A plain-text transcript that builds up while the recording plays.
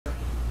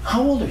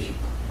How old are you?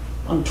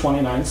 I'm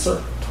 29,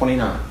 sir.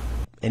 29.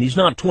 And he's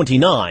not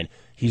 29,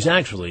 he's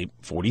actually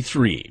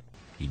 43.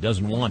 He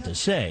doesn't want to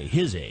say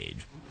his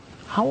age.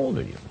 How old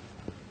are you?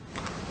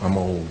 I'm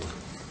old.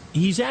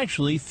 He's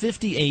actually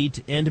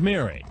 58 and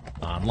married.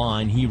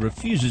 Online, he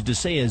refuses to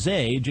say his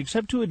age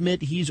except to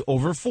admit he's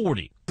over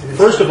 40.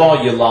 First of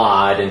all, you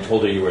lied and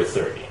told her you were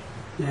 30.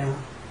 Yeah,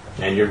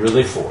 And you're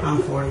really 40.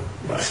 I'm 40.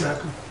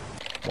 Exactly.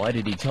 Why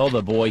did he tell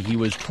the boy he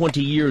was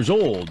 20 years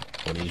old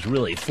when he's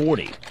really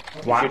 40?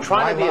 You're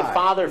trying to be a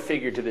father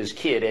figure to this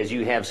kid, as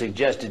you have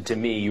suggested to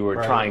me you were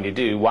trying to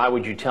do. Why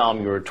would you tell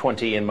him you were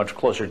 20 and much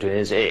closer to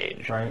his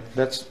age? Right.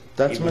 That's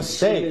a It would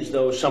mistake. seem as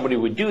though somebody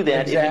would do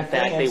that if, in Exactly,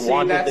 fact, and they see,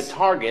 wanted the that's-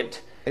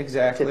 target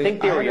Exactly. to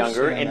think they I were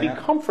younger and understand be that.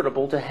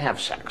 comfortable to have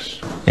sex.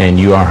 And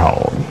you are how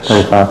old?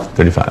 35.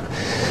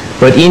 35.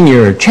 But in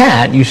your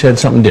chat, you said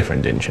something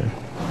different, didn't you?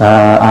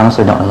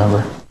 Honestly, don't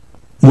remember.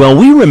 Well,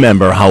 we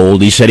remember how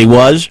old he said he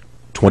was.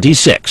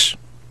 26.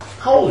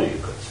 How old are you,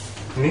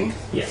 Chris? Me?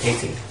 Yeah.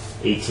 18.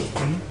 18.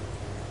 Mm-hmm.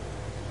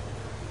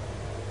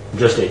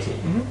 Just 18.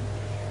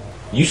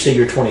 Mm-hmm. You say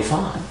you're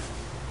 25.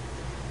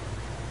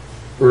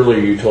 Earlier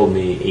you told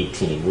me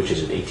 18. Which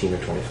is it, 18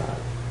 or 25?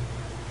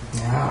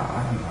 Yeah,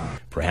 I don't know.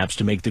 Perhaps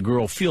to make the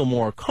girl feel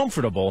more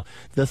comfortable,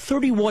 the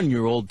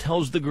 31-year-old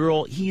tells the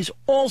girl he's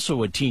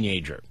also a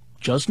teenager,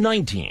 just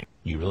 19.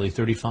 You really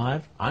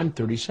 35? I'm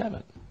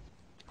 37.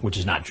 Which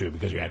is not true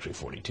because you're actually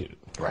 42.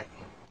 Right.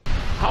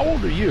 How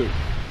old are you?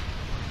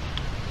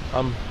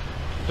 I'm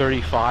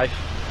 35,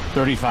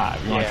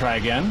 35. You want Yeah. to try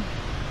again?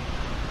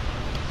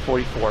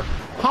 44.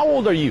 How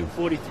old are you?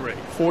 43.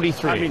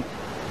 43. I mean,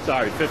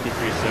 sorry, 53,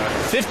 sorry.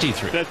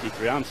 53.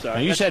 53, I'm Now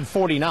sorry. you said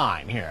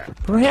 49 here.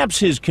 Perhaps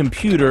his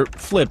computer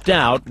flipped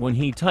out when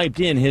he typed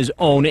in his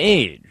own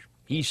age.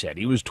 He said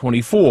he was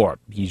 24.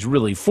 He's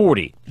really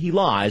 40. He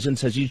lies and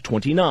says he's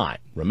 29.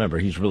 Remember,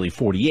 he's really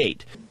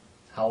 48.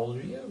 How old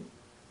are you?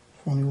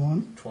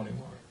 21. 21.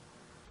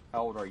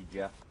 How old are you,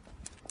 Jeff?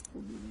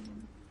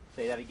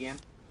 Say that again.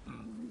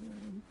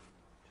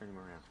 Turn him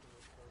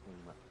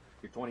around.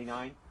 You're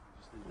 29?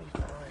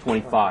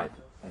 25.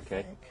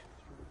 Okay.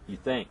 You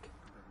think.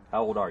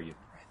 How old are you?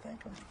 I think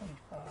I'm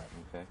 25.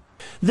 Okay.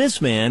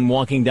 This man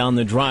walking down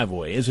the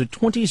driveway is a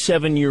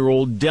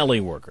 27-year-old deli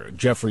worker,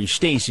 Jeffrey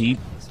Stacy.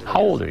 How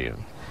old are you?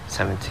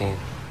 17.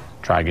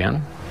 Try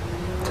again.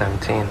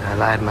 17. I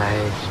lied my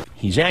age.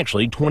 He's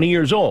actually 20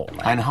 years old.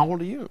 And how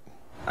old are you?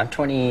 I'm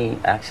 20,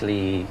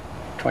 actually,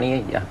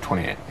 28, yeah.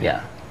 28.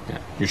 Yeah.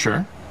 You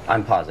sure?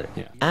 I'm positive.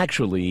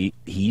 Actually,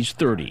 he's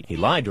 30. He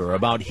lied to her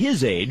about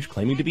his age,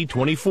 claiming to be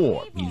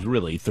 24. He's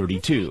really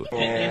 32.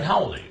 And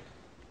how old are you?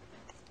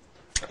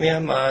 Yeah,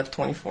 I'm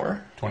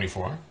 24.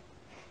 24.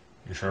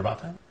 You sure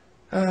about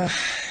that?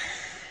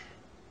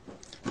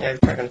 Yeah, you're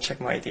probably gonna check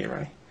my ID,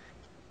 right?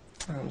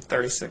 I'm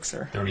 36,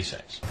 sir.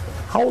 36.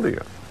 How old are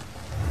you?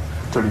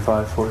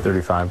 35, 40.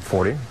 35,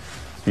 40.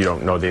 You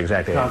don't know the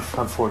exact age.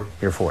 I'm 40.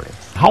 You're 40.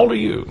 How old are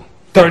you?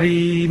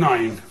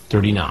 39.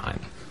 39.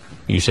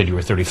 You said you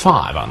were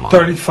 35 online.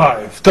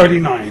 35.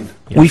 39.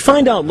 We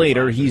find out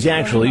later he's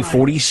actually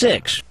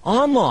 46.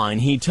 Online,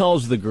 he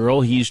tells the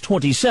girl he's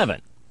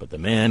 27. But the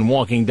man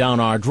walking down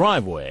our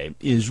driveway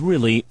is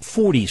really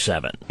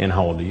 47. And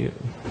how old are you?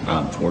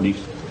 I'm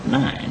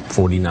 49.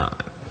 49.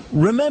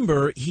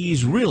 Remember,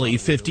 he's really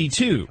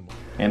 52.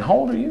 And how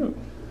old are you?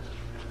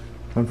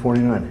 I'm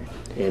 49.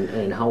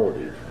 And how old are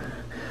you?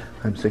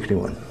 I'm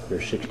 61. You're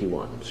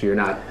 61. So you're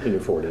not in your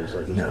 40s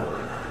like he's No.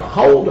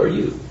 How old are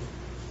you?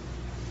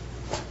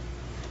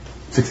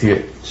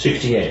 68.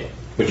 68.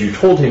 But you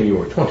told him you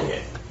were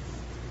 28.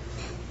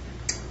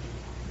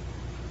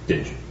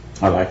 Didn't you?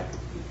 I lied.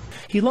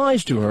 He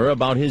lies to her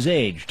about his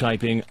age,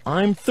 typing,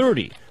 I'm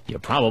 30. You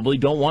probably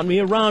don't want me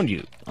around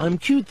you. I'm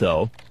cute,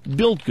 though.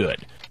 Built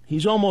good.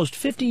 He's almost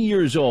 50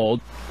 years old.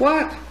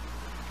 What?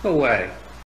 No way.